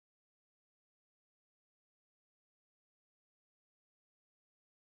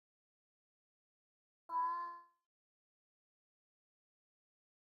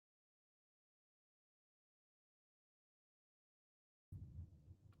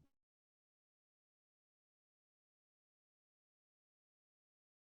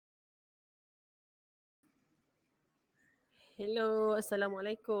Hello,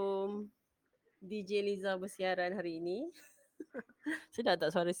 Assalamualaikum. DJ Lyza bersiaran hari ini. Sedap tak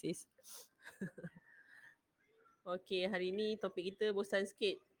suara sis? Okey, hari ini topik kita bosan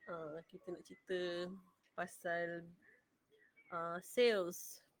sikit. Kita nak cerita pasal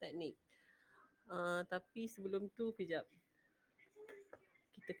sales teknik. Tapi sebelum tu, kejap.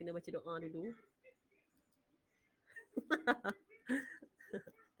 Kita kena baca doa dulu.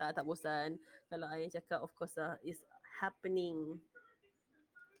 Tak bosan. Kalau ayah cakap, of course lah, it's happening.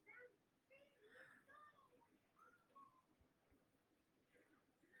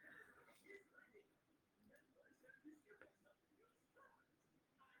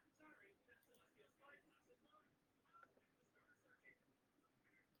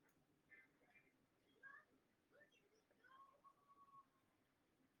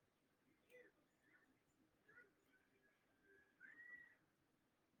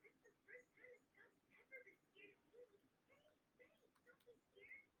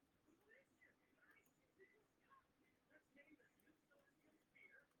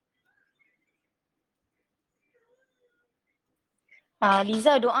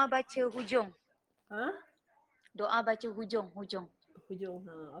 Liza, doa baca hujung. Ha? Doa baca hujung. Hujung.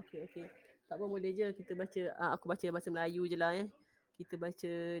 Okey. Tak apa, boleh je kita baca. Aku baca bahasa Melayu je lah. Kita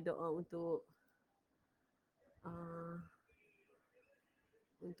baca doa uh,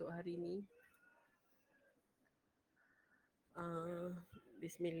 untuk hari ni.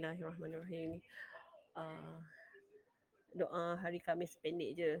 Bismillahirrahmanirrahim. Uh, Doa hari Khamis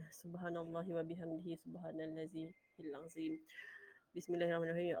pendek je. Subhanallahi wa bihamdihi subhanallazil azim.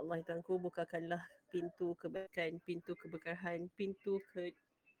 Bismillahirrahmanirrahim. Ya Allah Tuhanku, bukakanlah pintu kebaikan, pintu keberkahan, pintu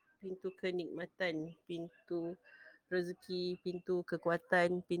kenikmatan, pintu rezeki, pintu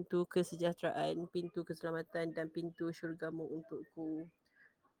kekuatan, pintu kesejahteraan, pintu keselamatan dan pintu syurgamu untukku.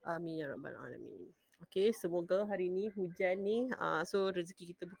 Amin ya rabbal alamin. Okey, semoga hari ni hujan ni, so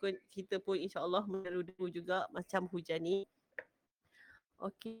rezeki kita pun insya-Allah meneru juga macam hujan ni.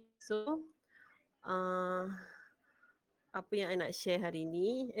 Okey, so apa yang I nak share hari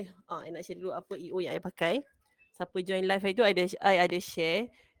ni? I nak share dulu apa EO yang I pakai. Siapa join live hari tu, I ada share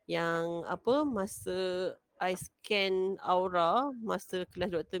yang apa masa I scan aura masa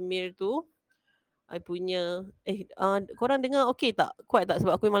kelas Dr. Mir tu. I punya korang dengar okey tak? Kuat tak?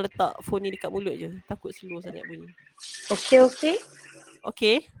 Sebab aku memang letak phone ni dekat mulut je. Takut slow sangat bunyi. Okey.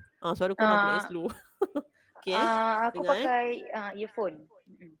 Okey. Suara korang pula slow. Okey Aku dengar, pakai earphone.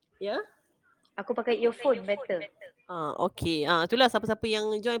 Ya? Aku pakai earphone better. Okey. Itulah siapa-siapa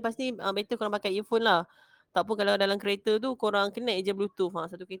yang join pasti better korang pakai earphone lah. Tak pun kalau dalam kereta tu korang connect je Bluetooth.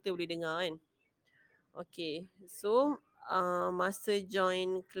 Satu kereta boleh dengar kan. Okay, so masa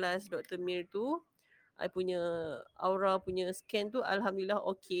join kelas Dr. Mir tu, I punya aura punya scan tu alhamdulillah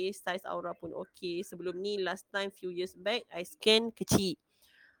okay, size aura pun okay. Sebelum ni last time few years back I scan kecil.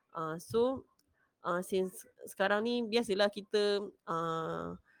 So since sekarang ni biasalah kita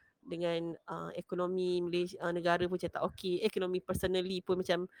dengan ekonomi Malaysia, negara pun macam tak okay, ekonomi personally pun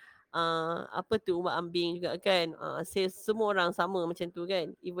macam apa tu umat ambing juga kan. Semua orang sama macam tu kan,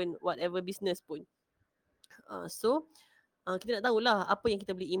 even whatever business pun. So kita nak tahulah apa yang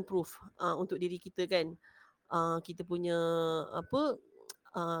kita boleh improve untuk diri kita kan. Kita punya apa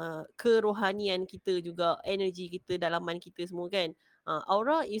kerohanian kita juga, energi kita, dalaman kita semua kan.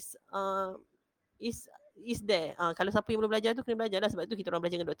 Aura is there. Kalau siapa yang belum belajar tu kena belajar lah. Sebab tu kita orang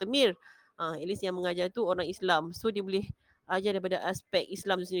belajar dengan Dr. Mir. At least yang mengajar tu orang Islam. So dia boleh ajar daripada aspek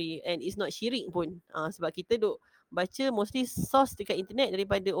Islam tu sendiri. And it's not syirik pun. Sebab kita duk baca mostly source dekat internet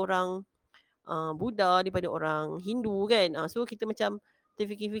daripada orang Buddha, daripada orang Hindu kan. So kita macam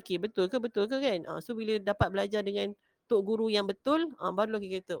terfikir-fikir betul ke kan. So bila dapat belajar dengan tok guru yang betul, barulah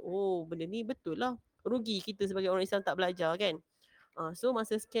kita kata oh benda ni betul lah. Rugi kita sebagai orang Islam tak belajar kan. So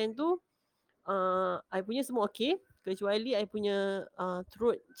masa scan tu I punya semua okey, kecuali I punya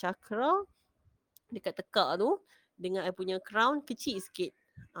throat chakra dekat tekak tu dengan I punya crown kecil sikit.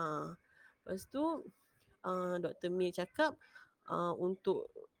 Lepas tu Dr. Mir cakap untuk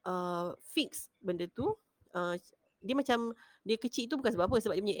fix benda tu, dia macam dia kecil tu bukan sebab apa,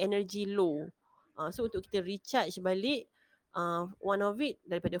 sebab dia punya energy low. So untuk kita recharge balik, one of it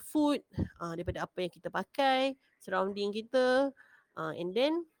daripada food, daripada apa yang kita pakai, surrounding kita, and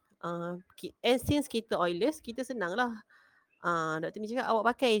then and since kita oilless, kita senang lah. Dr. Mir cakap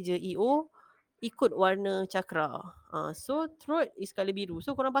awak pakai je EO ikut warna cakra. So throat is colour biru.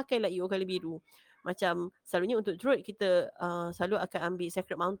 So korang pakailah EO colour biru. Macam selalunya untuk throat kita selalu akan ambil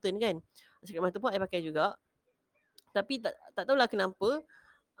Sacred Mountain kan. Sacred Mountain pun I pakai juga. Tapi tak tahulah kenapa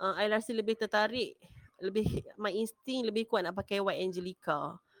I rasa lebih tertarik, my instinct lebih kuat nak pakai White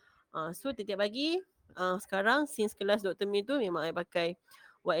Angelica. So tiap-tiap pagi Sekarang since kelas Dr. Mir tu memang I pakai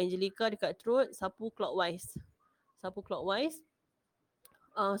White Angelica dekat throat, sapu clockwise. Sapu clockwise.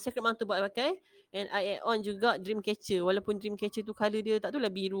 Secret Mountain buat I pakai. And I add on juga Dreamcatcher. Walaupun Dreamcatcher tu colour dia tak tahu lah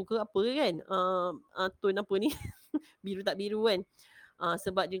biru ke apa kan. Tone apa ni. Biru tak biru kan.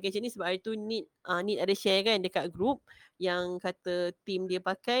 Sebab Dreamcatcher ni sebab hari tu Need ada share kan dekat group yang kata team dia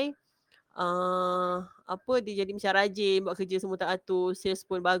pakai apa dia jadi macam rajin buat kerja semua tak atur, sales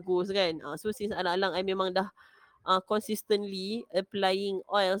pun bagus kan. So since alang-alang I memang dah consistently applying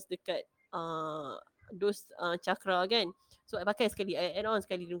oils dekat those chakra kan. So I pakai sekali, I add on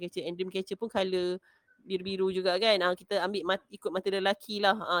sekali Dreamcatcher. And Dreamcatcher pun colour biru-biru juga kan. Kita ambil ikut mata lelaki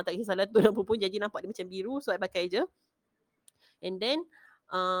lah. Tak kisahlah tu apa pun jadi nampak dia macam biru. So I pakai je. And then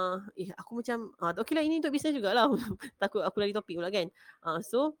aku macam okay lah, ini untuk bisnes jugalah. Takut aku lari topik pula kan.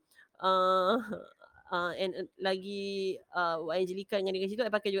 So uh, and lagi Angelica dengan situ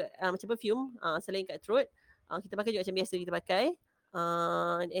I pakai juga macam perfume selain kat throat. Kita pakai juga macam biasa kita pakai.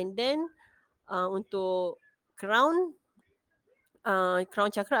 And then untuk crown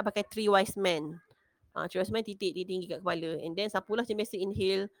chakra I pakai Three Wise Men. Three Wise Men titik tinggi kat kepala. And then sapulah macam biasa,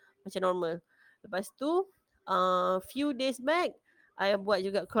 inhale macam normal. Lepas tu few days back I buat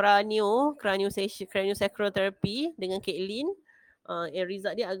juga craniosacral therapy dengan Caitlin.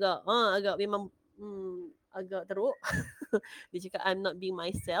 Result dia agak memang agak teruk. Dia cakap I'm not being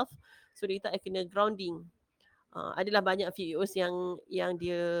myself. So dia kata I kena grounding. Adalah banyak videos yang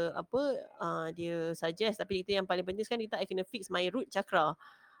dia dia suggest, tapi kita yang paling penting sekarang dia kata I kena fix my root chakra.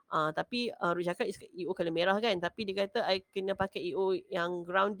 Tapi root chakra is EO colour merah kan, tapi dia kata I kena pakai EO yang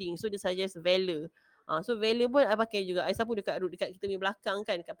grounding. So dia suggest Valor. So Valor pun I pakai juga. I sapu dekat root, dekat kita punya belakang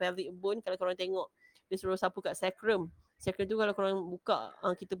kan, dekat pelvic bone. Kalau korang tengok, dia suruh sapu kat sacrum. Sacrum tu kalau korang buka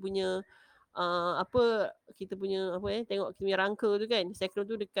kita punya kita punya tengok kita punya rangka tu kan, sacrum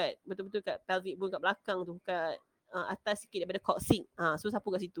tu dekat betul-betul kat pelvic bone, kat belakang tu, kat atas sikit daripada coccyx. So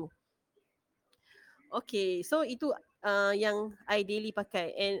sapu kat situ. Okay, so itu yang I daily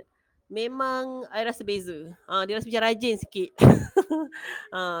pakai. And memang I rasa beza. Dia rasa macam rajin sikit.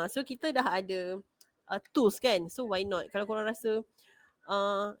 So kita dah ada tools kan. So why not? Kalau korang rasa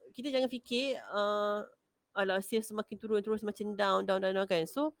kita jangan fikir alah sales semakin turun terus semakin down kan.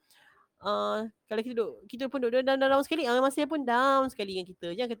 So kalau kita pun duduk down sekali, masa pun down sekali dengan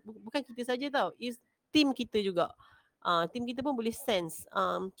kita. Jangan, bukan kita saja tau, is team kita juga. Team kita pun boleh sense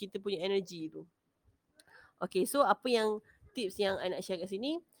kita punya energy tu. Okay, so apa yang tips yang I nak share kat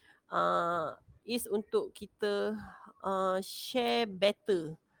sini is untuk kita share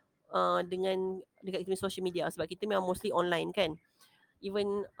better dengan dekat kita social media, sebab kita memang mostly online kan.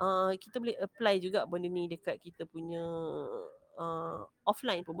 Even kita boleh apply juga benda ni dekat kita punya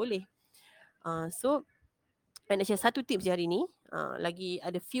offline pun boleh. So I nak share satu tips hari ni. Lagi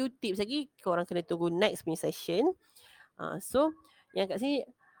ada few tips lagi, korang kena tunggu next punya session. So yang kat sini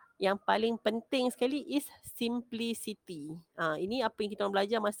yang paling penting sekali is simplicity. Ini apa yang kita orang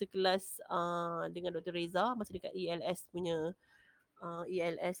belajar masa kelas dengan Dr. Reza masa dekat ELS punya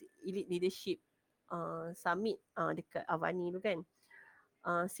ELS Elite Leadership Summit dekat Avani tu kan.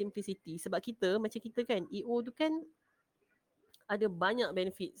 Simplicity. Sebab kita macam kita kan, EO tu kan ada banyak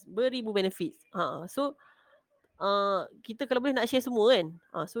benefits, beribu benefits. So kita kalau boleh nak share semua kan.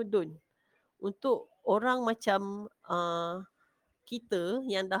 So don't. Untuk orang macam kita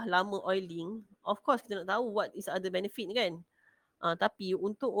yang dah lama oiling, of course kita nak tahu what is other benefit kan. Tapi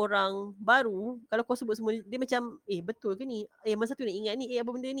untuk orang baru, kalau kau sebut semua, dia macam betul ke ni? Masa tu nak ingat ni,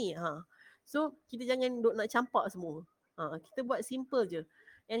 apa benda ni? So kita jangan nak campak semua. Kita buat simple je.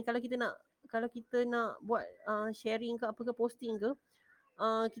 And kalau kita nak buat sharing ke apa ke, posting ke,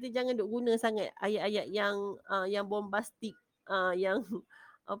 kita jangan duk guna sangat ayat-ayat yang bombastik, yang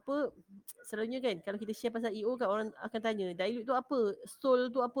apa, selalunya kan kalau kita share pasal EO kan, orang akan tanya dilute tu apa, soul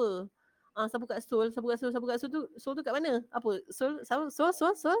tu apa, sapu kat soul tu, soul tu kat mana, apa soul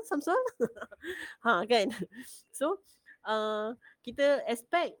Samsul kan. So kita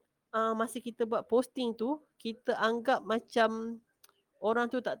expect masa kita buat posting tu, kita anggap macam orang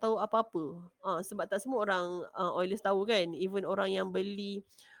tu tak tahu apa-apa. Sebab tak semua orang oilers tahu kan. Even orang yang beli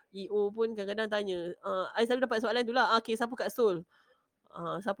EO pun kadang-kadang tanya. I selalu dapat soalan tu lah. Okay, sapu kat Seoul.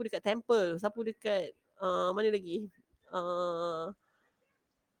 Sapu dekat Temple. Sapu dekat mana lagi?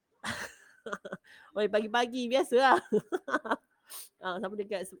 Pagi-pagi biasa lah. Sapu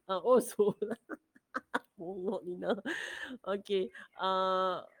dekat Seoul. Bongok Nina. Okay.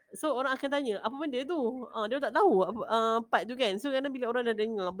 So orang akan tanya apa benda tu, dia tak tahu part tu kan. So kadang bila orang dah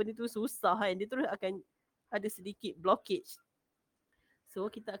dengar benda tu susah kan, dia terus akan ada sedikit blockage. So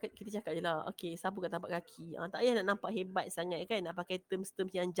kita cakap je lah, okay, sapu kat tapak kaki. Tak payah nak nampak hebat sangat kan, nak pakai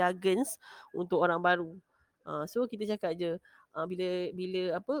terms-terms yang jargons untuk orang baru. So kita cakap je, bila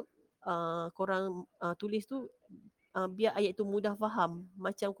bila apa, korang tulis tu, biar ayat tu mudah faham,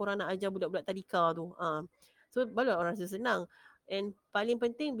 macam korang nak ajar budak-budak tadika tu. So baru orang rasa senang. And paling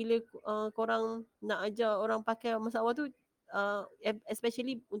penting bila korang nak ajar orang pakai masak awal tu,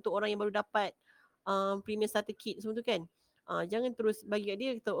 especially untuk orang yang baru dapat premium starter kit semua tu kan, jangan terus bagi kat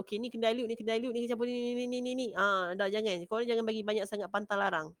dia, kata okey ni kena dilute, ni kena dilute, ni campur ni. Dah, jangan. Korang jangan bagi banyak sangat pantang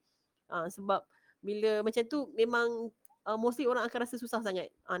larang. Sebab bila macam tu memang mostly orang akan rasa susah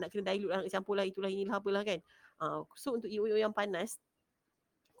sangat. Nak kena dilute lah, nak campur lah, itulah inilah apalah kan. So untuk IO yang panas,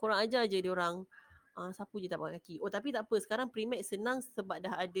 korang ajar je dia orang sapu je tapak kaki. Oh tapi tak apa, sekarang pre-med senang sebab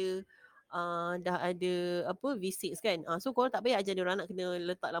dah ada apa V6 kan. So korang tak payah ajar dia orang nak kena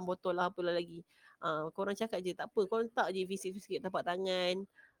letak dalam botol lah apalah lagi. Korang cakap je tak apa, korang letak je V6 sikit tapak tangan,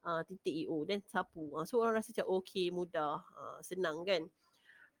 titik EO dan sapu. So orang rasa macam okay, mudah, senang kan.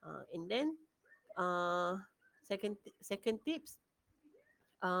 And then second tips,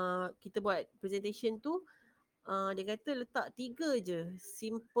 kita buat presentation tu, dia kata letak 3 je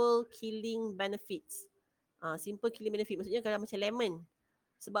simple killing benefits. Simple killing benefit maksudnya kalau macam lemon.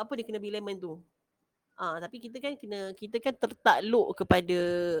 Sebab apa dia kena beli lemon tu? Tapi kita kan tertakluk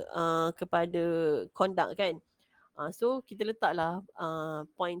kepada conduct kan. So kita letaklah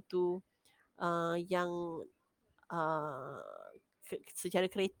point tu yang uh, secara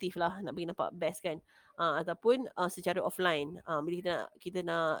kreatif lah, nak bagi nampak best kan. Ataupun secara offline, bila kita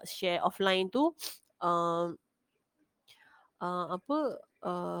nak share offline tu, uh, apa,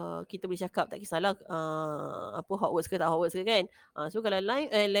 kita boleh cakap tak kisahlah apa hot words ke tak hot words ke kan. So kalau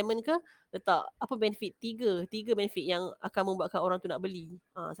lemon ke, letak apa benefit, tiga benefit yang akan membuatkan orang tu nak beli.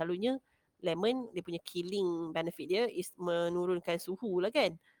 Selalunya lemon dia punya killing benefit dia is menurunkan suhu lah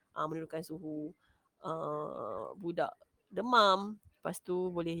kan. Menurunkan suhu budak demam, lepas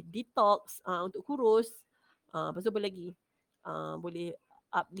tu boleh detox untuk kurus, lepas tu apa lagi, boleh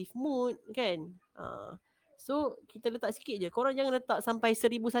uplift mood kan. So kita letak sikit je. Korang jangan letak sampai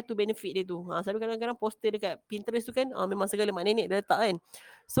 1001 benefit dia tu. Selalu kadang-kadang poster dekat Pinterest tu kan, memang segala mak nenek dia letak kan.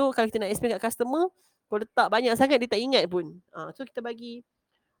 So kalau kita nak explain kat customer, kalau letak banyak sangat dia tak ingat pun. So kita bagi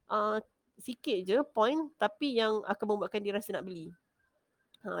sikit je point tapi yang akan membuatkan dia rasa nak beli.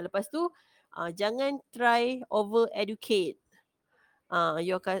 Lepas tu jangan try over educate.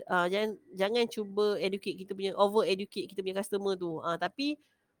 Jangan cuba over educate kita punya customer tu. Tapi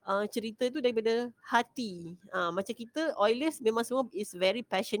cerita tu daripada hati. Macam kita Oilers memang semua is very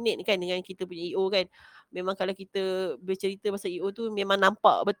passionate kan dengan kita punya EO kan. Memang kalau kita bercerita pasal EO tu memang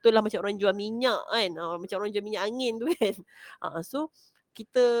nampak betul lah macam orang jual minyak kan. Macam orang jual minyak angin tu kan. So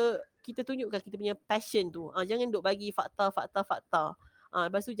kita tunjukkan kita punya passion tu. Jangan duk bagi fakta.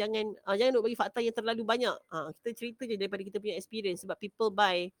 Lepas tu jangan duk bagi fakta yang terlalu banyak. Kita cerita je daripada kita punya experience, sebab people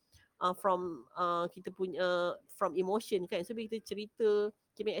buy from kita punya from emotion kan. So bila kita cerita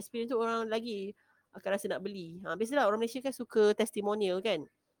kita punya experience tu, orang lagi akan rasa nak beli. Biasalah orang Malaysia kan suka testimonial kan.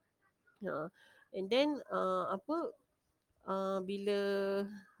 And then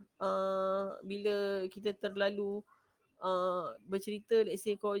bila kita terlalu bercerita, let's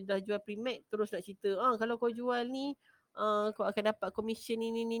say kau dah jual pre-med terus nak cerita kalau kau jual ni kau akan dapat commission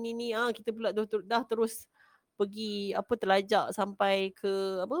ni. Kita pula dah terus pergi terlajak sampai ke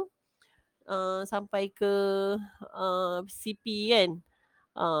CP kan.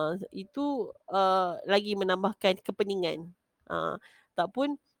 Itu lagi menambahkan kepeningan. Tak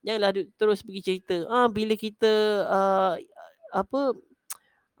pun janganlah terus pergi cerita bila kita apa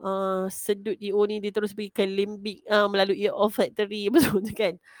sedut EO ni dia terus pergi ke limbik melalui olfactory betul tu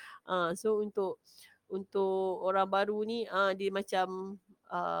kan. So untuk orang baru ni dia macam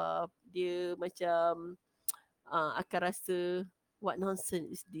akan rasa what nonsense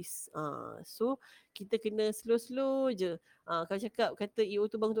is this. So kita kena slow je. Kalau kata EO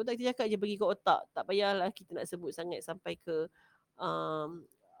tu bangun otak, kita cakap je pergi ke otak. Tak payahlah kita nak sebut sangat sampai ke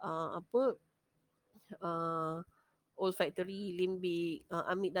apa olfactory, limbik,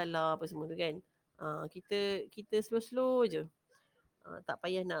 amigdala apa semua tu kan. Kita slow je. Tak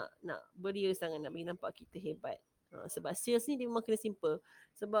payah nak beria sangat nak bagi nampak kita hebat. Sebab sales ni dia memang kena simple.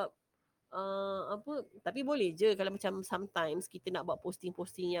 Sebab tapi boleh je kalau macam sometimes kita nak buat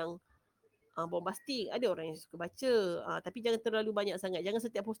posting-posting yang bombastik, ada orang yang suka baca, tapi jangan terlalu banyak sangat. Jangan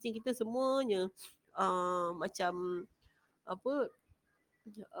setiap posting kita semuanya macam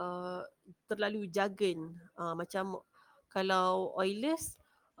terlalu jargon. Macam kalau Oilers,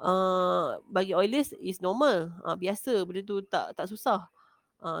 bagi Oilers is normal, biasa, benda tu tak susah.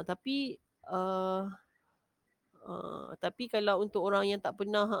 Tapi Tapi kalau untuk orang yang tak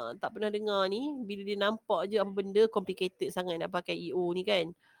pernah dengar ni, bila dia nampak je apa benda complicated sangat nak pakai EO ni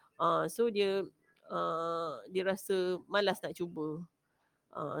kan. So dia rasa malas nak cuba.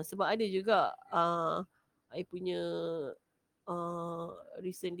 Sebab ada juga I punya uh,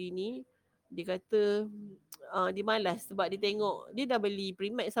 recently ni dia kata dia malas sebab dia tengok dia dah beli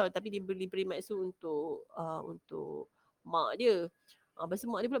Primax tau, tapi dia beli Primax tu untuk mak dia. Lepas tu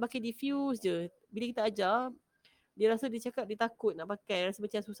mak dia pula pakai diffuse je. Bila kita ajar, dia rasa dia cakap dia takut nak pakai, rasa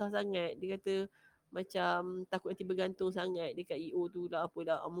macam susah sangat. Dia kata macam takut nanti bergantung sangat dekat EO tu lah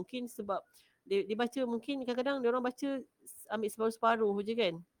apalah. Mungkin sebab dia baca, mungkin kadang-kadang dia orang baca ambil separuh-separuh je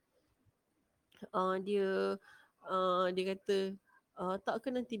kan. Dia kata tak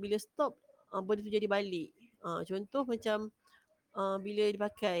ke nanti bila stop benda tu jadi balik. Contoh macam bila dia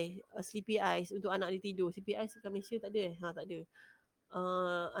pakai sleepy eyes untuk anak dia tidur. Sleepy eyes kat Malaysia tak ada tak ada.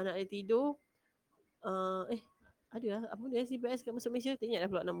 Anak dia tidur ada lah apa dia sleepy eyes kat Malaysia, tak ingat dah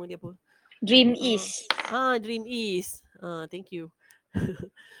pula nama dia apa. Dream is. Dream is. Thank you.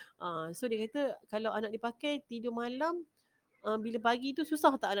 So dia kata kalau anak dia pakai tidur malam, bila pagi tu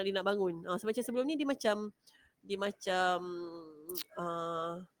susah tak anak dia nak bangun. So macam sebelum ni dia macam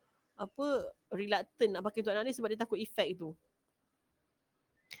uh, apa reluctant nak pakai untuk anak dia sebab dia takut efek tu.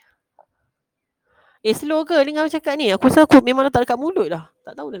 Slow ke dengar cakap ni? Aku rasa aku memang letak dekat mulut dah.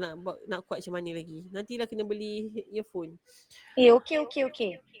 Tak tahu dah nak kuat macam mana lagi. Nantilah kena beli earphone.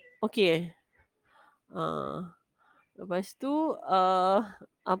 Okay. Okay lepas tu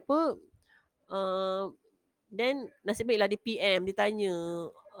apa then nasib baiklah dia PM, dia tanya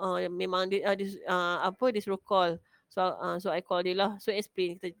memang dia suruh call. So I call dia lah. So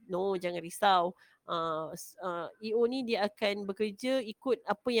explain, kita no, jangan risau. EO ni dia akan bekerja ikut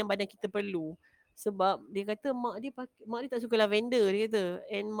apa yang badan kita perlu. Sebab dia kata mak dia tak suka lavender, dia kata.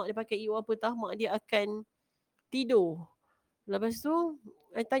 And mak dia pakai EO apa tahu, mak dia akan tidur. Lepas tu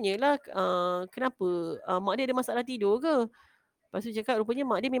I tanyalah kenapa mak dia ada masalah tidur ke. Lepas tu cakap rupanya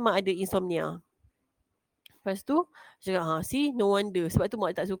mak dia memang ada insomnia. Lepas tu cakap see, no wonder. Sebab tu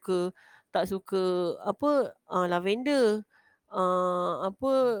mak tak suka apa lavender,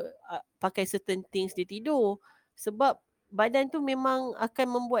 pakai certain things dia tidur. Sebab badan tu memang akan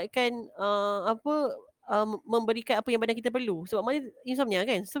membuatkan memberikan apa yang badan kita perlu. Sebab mak dia insomnia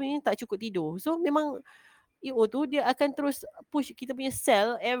kan, so memang tak cukup tidur. So memang EO tu dia akan terus push kita punya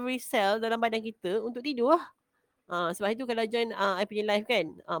every cell dalam badan kita untuk tidur lah. Sebab itu kalau join I punya live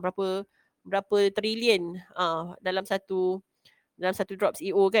kan, berapa trilion dalam satu drops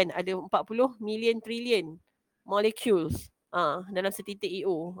EO kan, ada 40 million trillion molecules dalam setitik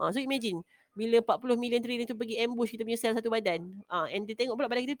EO. So imagine bila 40 million trillion tu pergi ambush kita punya sel satu badan, and dia tengok pula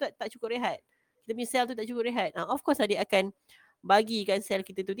badan kita tak cukup rehat. Kita punya sel tu tak cukup rehat. Of course dia akan bagikan sel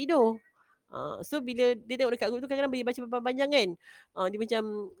kita tu tidur. So bila dia tengok dekat group tu, kadang-kadang bila baca panjang kan, dia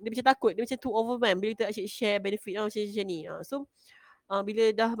macam takut, dia macam too overwhelmed bila kita share benefit macam ni. So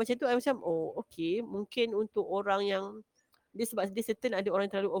bila dah macam tu, I macam okay, mungkin untuk orang yang sebab dia certain ada orang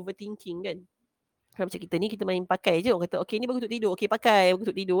yang terlalu overthinking kan. Kalau macam kita ni, kita main pakai je, orang kata okay ni bagus untuk tidur, okay pakai,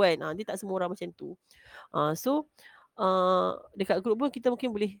 bagus untuk tidur kan. Dia tak semua orang macam tu. So dekat group pun kita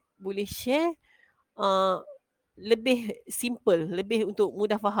mungkin boleh share lebih simple, lebih untuk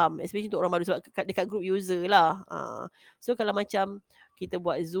mudah faham, especially untuk orang baru, sebab dekat group user lah. So kalau macam kita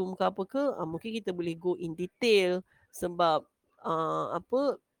buat Zoom ke apa ke, mungkin kita boleh go in detail. Sebab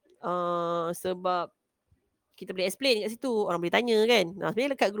sebab kita boleh explain kat situ, orang boleh tanya kan.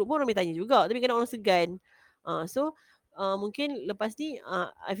 Sebenarnya dekat group pun orang boleh tanya juga, tapi kadang orang segan. So mungkin lepas ni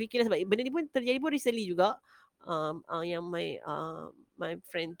I fikir sebab benda ni pun terjadi pun recently juga. Yang my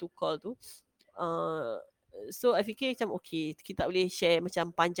friend tu call tu, so I fikir macam okay, kita tak boleh share macam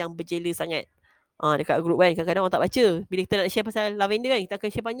panjang berjela sangat dekat group kan. Kadang-kadang orang tak baca. Bila kita nak share pasal lavender kan, kita akan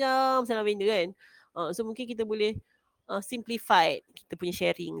share panjang pasal lavender kan. So mungkin kita boleh simplify kita punya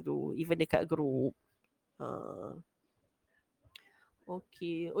sharing tu even dekat group.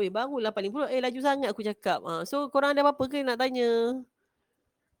 Okay. Oi, barulah paling pula. Laju sangat aku cakap. So korang ada apa-apa ke nak tanya?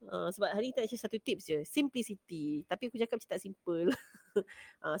 Sebab hari ni tak share satu tips je, simplicity. Tapi aku cakap macam tak simple.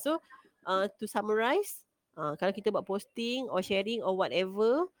 So to summarize, kalau kita buat posting or sharing or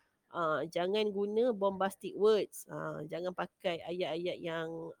whatever, jangan guna bombastic words. Jangan pakai ayat-ayat yang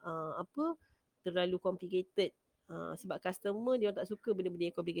terlalu complicated. Sebab customer dia tak suka benda-benda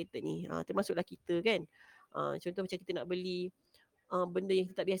yang complicated ni. Termasuklah kita kan. Contoh macam kita nak beli benda yang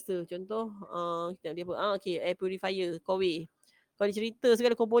kita tak biasa. Contoh kita nak beli apa? Okay, air purifier, Kowe. Kalau dia cerita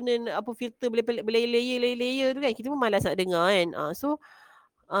segala komponen filter berlayer-layer tu kan, kita pun malas nak dengar kan. So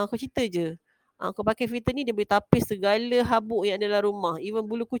kau cerita je. Kau pakai filter ni dia boleh tapis segala habuk yang ada dalam rumah. Even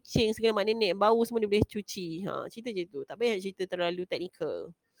bulu kucing, segala mak nenek, bau semua dia boleh cuci. Cerita je tu. Tak payah cerita terlalu teknikal.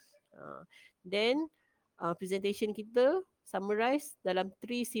 Then presentation kita summarize dalam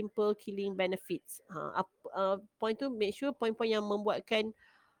 3 simple killing benefits. Point tu make sure point-point yang membuatkan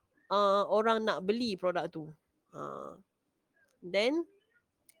orang nak beli produk tu. Then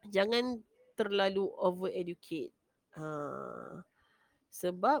jangan terlalu over educate.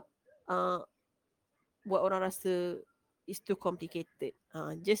 Sebab buat orang rasa it's too complicated.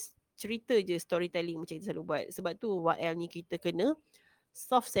 Just cerita je storytelling macam kita selalu buat. Sebab tu YL ni kita kena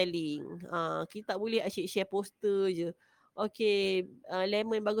soft selling. Kita tak boleh asyik share poster je. Okay,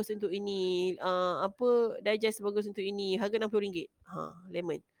 lemon bagus untuk ini. Apa, digest bagus untuk ini. Harga RM60.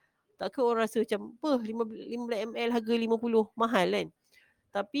 Lemon. Takkan orang rasa macam, apa, 15 ml harga 50. Mahal kan?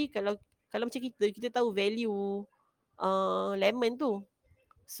 Tapi kalau macam kita tahu value lemon tu.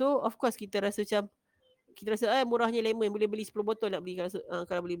 So, of course kita rasa macam, kita rasa murahnya lemon, boleh beli 10 botol nak beli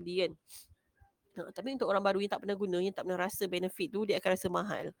kalau boleh beli kan. Tapi untuk orang baru yang tak pernah guna, yang tak pernah rasa benefit tu, dia akan rasa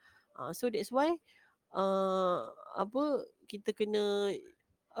mahal. So that's why kita kena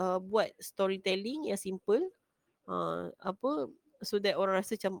buat storytelling yang simple, so that orang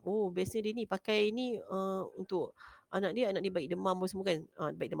rasa macam, oh biasanya dia ni pakai ni untuk anak dia baik demam pun semua kan.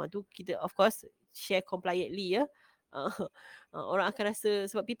 Baik demam tu kita of course share compliantly ya. uh, Orang akan rasa,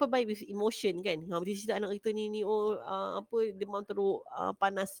 sebab people buy with emotion kan. Bila cerita anak kita ni demam teruk,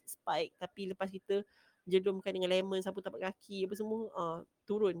 panas spike, tapi lepas kita jedumkan dengan lemon, sapu tapak kaki apa semua,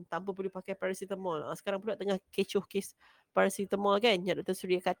 turun tanpa perlu pakai paracetamol. Sekarang pula tengah kecoh kes paracetamol kan, yang Dr.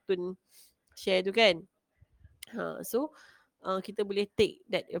 Surya Katun share tu kan. So kita boleh take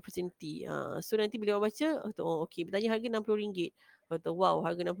that opportunity. So nanti bila orang baca, okay, bertanya harga RM60. Kata, wow,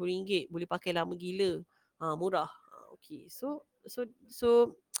 harga RM60 boleh pakai lama gila. Murah. Okay, so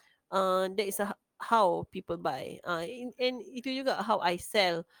that is how people buy. And itu juga how I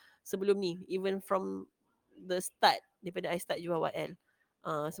sell sebelum ni, even from the start, daripada I start jual YL.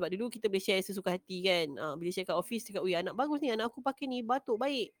 Sebab dulu kita boleh share sesuka hati kan. Bila share kat office, cakap, ui anak bagus ni, anak aku pakai ni, batuk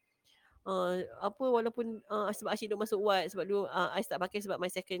baik. Walaupun sebab asyik duk masuk ward, sebab dulu I start pakai sebab my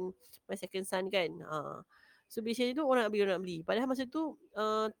second son kan. So bila share tu, orang nak beli. Padahal masa tu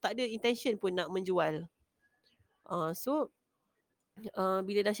tak ada intention pun nak menjual. So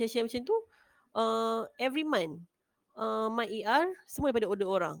bila dah share macam tu, every month my ER semua daripada order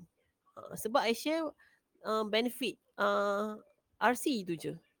orang. Sebab I share benefit RC tu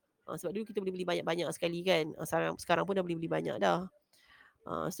je. Sebab dulu kita boleh beli banyak-banyak sekali kan. Sekarang pun dah boleh beli banyak dah.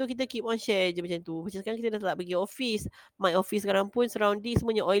 So kita keep on share je macam tu. Macam sekarang kita dah tak pergi office. My office sekarang pun surrounding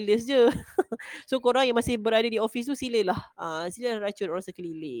semuanya oilless je. So korang yang masih berada di office tu, silalah. Silalah racun orang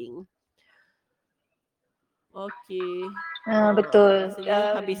sekeliling. Okay. Betul.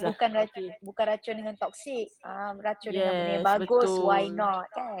 Rasanya habis lah. Bukan racun dengan toksik. Racun dengan benda yang Yes, bagus. betul. Why not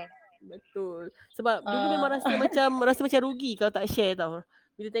kan? Betul. Sebab dulu memang rasa macam rugi kalau tak share tau.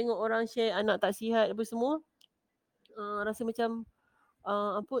 Bila tengok orang share anak tak sihat apa semua, rasa macam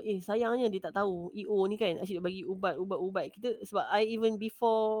sayangnya dia tak tahu EO ni kan asyik bagi ubat kita. Sebab I even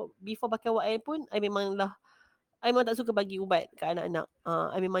before pakai YL pun, I memang tak suka bagi ubat kat anak-anak.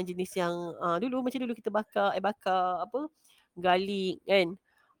 I memang jenis yang dulu kita bakar garlic kan,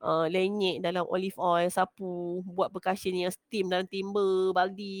 lenyek dalam olive oil, sapu, buat percussion yang steam dalam timber,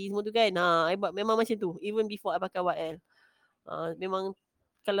 baldi semua tu kan. I buat memang macam tu even before I pakai YL. Memang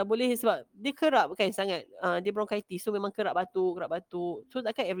kalau boleh, sebab dia kerap kan sangat, dia bronchitis, so memang kerap batuk. So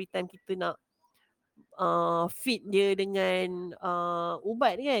takkan every time kita nak feed dia dengan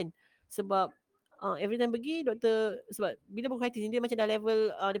ubat kan. Sebab every time pergi doktor, sebab bila bronchitis dia macam dah level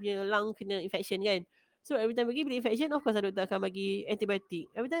dia punya lung kena infection kan. So every time pergi bila infection, of course doktor akan bagi antibiotik.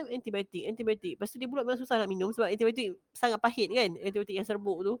 Every time antibiotik. Lepas tu dia pula memang susah nak minum sebab antibiotik sangat pahit kan, antibiotik yang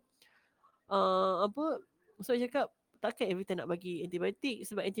serbuk tu. So saya cakap, takkan every time nak bagi antibiotik,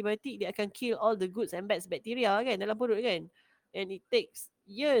 sebab antibiotik dia akan kill all the goods and bads bacteria kan dalam perut kan. And it takes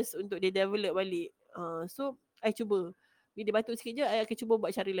years untuk dia develop balik. So I cuba, bila dia batuk sikit je, I akan cuba buat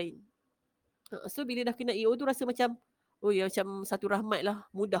cara lain. So bila dah kena EO tu, rasa macam macam satu rahmat lah,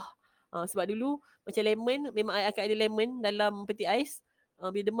 mudah. Sebab dulu macam lemon, memang I akan ada lemon dalam peti ais.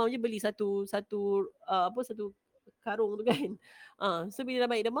 Bila demam je beli satu karung tu kan. So bila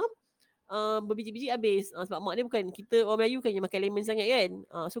dah baik demam, berbiji-biji habis. Sebab mak dia bukan, kita orang Melayu kan yang makan lemon sangat kan.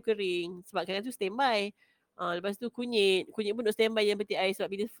 So kering. Sebab kadang tu standby. Lepas tu kunyit pun duk standby dalam peti ais.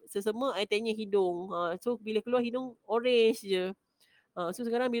 Sebab bila sesama, I tanya hidung. So bila keluar hidung orange je. So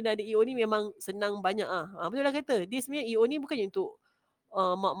sekarang bila dah ada EO ni, memang senang banyak betul lah kata. Dia sebenarnya EO ni bukannya untuk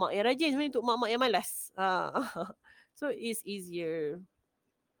mak-mak yang rajin, sebenarnya untuk mak-mak yang malas. So it's easier.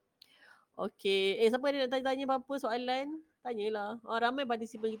 Okey. Siapa ada nak tanya apa-apa soalan? Tanyalah. Ramai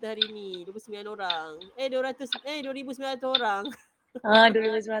partisipan kita hari ni. 29 orang. 2,900 orang.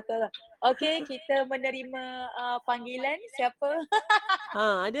 2,900 lah. Okey, kita menerima panggilan. Siapa?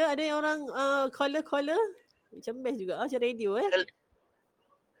 Ada yang orang caller. Macam best juga. Macam radio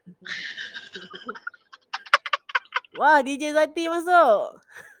Wah, DJ Zati masuk.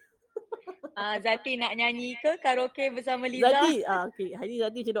 Zati nak nyanyi ke karaoke bersama Lyza? Zati, okey. Hari ni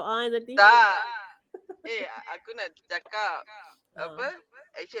Zati macam doa Zati. Tak. Aku nak cakap apa?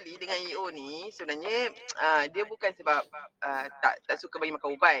 Actually dengan EO ni sebenarnya dia bukan sebab tak suka bagi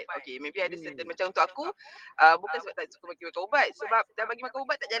makan ubat. Okay, maybe ada certain macam untuk aku bukan sebab tak suka bagi makan ubat, sebab dah bagi makan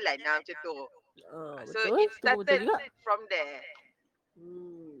ubat tak jalan macam tu. So Betul. it started juga. from there.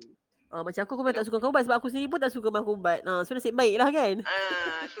 Macam aku memang tak suka makan ubat sebab aku sendiri pun tak suka makan ubat. So nasib baik lah kan.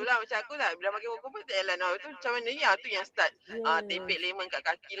 Itulah macam aku lah. Bila bagi makan ubat tak jalan. Itu macam mana ni? Tu yang start tepek lemon kat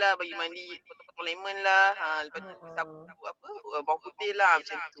kaki lah, bagi mandi potong-potong lemon lah. Lepas tu sapu apa? Bawang putih lah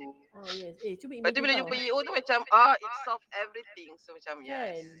macam tu. Cuba lepas tu bila jumpa EO tu macam it solve everything. So macam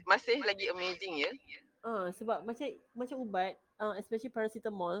yes. Masih lagi amazing ya. Sebab macam ubat, especially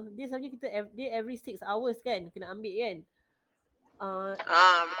paracetamol, dia sebenarnya dia every 6 hours kan kena ambil kan.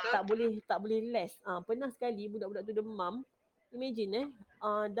 Betul. Tak boleh less. Pernah sekali budak-budak tu demam. Imagine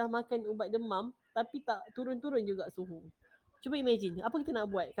dah makan ubat demam tapi tak turun-turun juga suhu. Cuba imagine, apa kita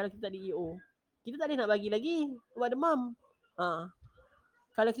nak buat kalau kita tak ada EO? Kita tak boleh nak bagi lagi ubat demam.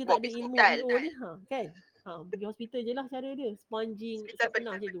 Kalau kita tak ada ilmu EO ni, kan? Pergi hospital je lah cara dia. Sponging, saya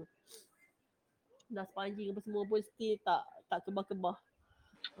pernah macam tu. Dah sponging apa semua pun still tak kebah-kebah.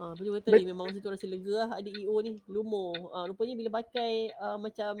 Betul-betul ni memang masa tu rasa lega lah ada EO ni. Lumur. Rupanya bila pakai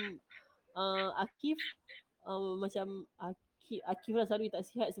macam Akif, macam Akif lah selalu tak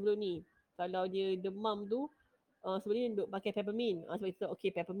sihat sebelum ni. Kalau dia demam tu, sebenarnya duk pakai peppermint. Sebab kita okay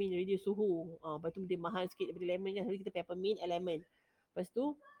peppermint reduce suhu. Lepas tu dia mahal sikit daripada lemon kan. Jadi kita peppermint and lemon. Lepas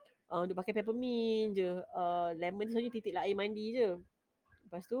tu duk pakai peppermint je. Lemon tu sebenarnya titik lah air mandi je.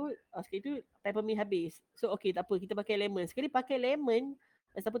 Lepas tu sekali tu peppermint habis. So okay tak apa, kita pakai lemon. Sekali pakai lemon,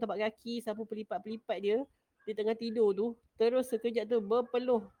 sapu tapak kaki, sapu pelipat-pelipat dia tengah tidur tu, terus sekejap tu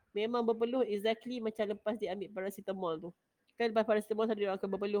berpeluh. Memang berpeluh exactly macam lepas dia ambil paracetamol tu. Kan lepas paracetamol dia akan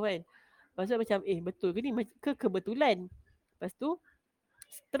berpeluh kan. Lepas tu macam betul ke ni ke kebetulan. Lepas tu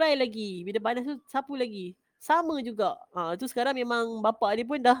try lagi. Bila panas tu sapu lagi. Sama juga. Tu sekarang memang bapak dia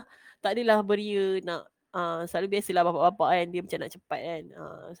pun dah tak adalah beria nak selalu biasalah bapak-bapak kan, dia macam nak cepat kan.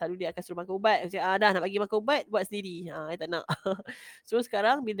 Selalu dia akan suruh makan ubat. Macam dah nak bagi makan ubat, buat sendiri. Dia tak nak. So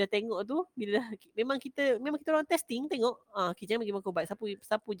sekarang bila dah tengok tu, bila dah memang kita orang testing tengok, kita jangan bagi makan ubat,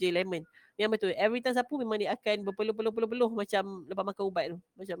 sapu je lemon. Yang betul, every time sapu memang dia akan berpeluh-peluh macam lepas makan ubat tu,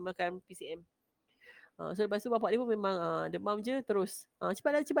 macam makan PCM. So lepas tu bapak dia pun memang demam je terus.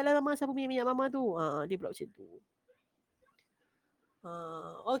 Cepatlah mama sapu minyak mama tu. Dia pula macam tu.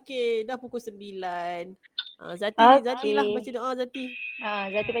 Okay, dah pukul 9. Zati lah baca doa Zati.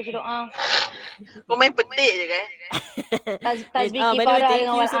 Zati baca doa. Kau main petik je kan? Tasbih kifarah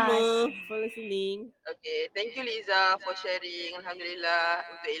dengan wal semua for listening. Okay, thank you Lyza for sharing. Alhamdulillah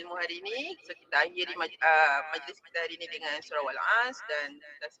untuk ilmu hari ni. So kita akhiri majlis kita hari ni dengan surah Wal-As dan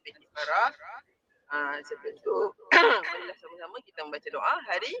tasbih kifarah. Sebelum tu marilah sama-sama kita membaca doa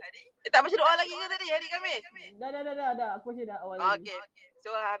hari. Tak baca doa lagi ke tadi hari Khamis? Dah. Aku baca dah awal ni. Okay.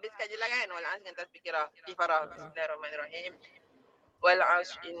 So habiskan je lah kan Wal-As dengan tasbih kifarah. Bismillahirrahmanirrahim.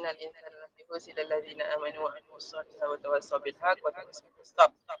 Wal-'ashr innal insana lafi khusr illa allazina amanu wa 'amilus solihati wa tawassaw bil haqq wa tawassaw bis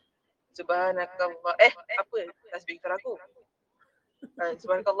sabr. Subhanakallah. Apa tasbih kifarah aku?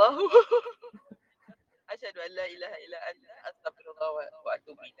 Subhanakallah. Asyhadu an la ilaha illa anta astaghfirullah wa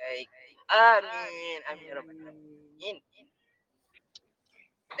atubu ilaik. Amin. Amin ya rabbal alamin.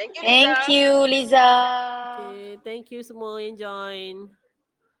 Thank you Lyza. Okay, thank you semua yang join.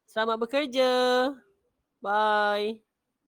 Selamat bekerja. Bye.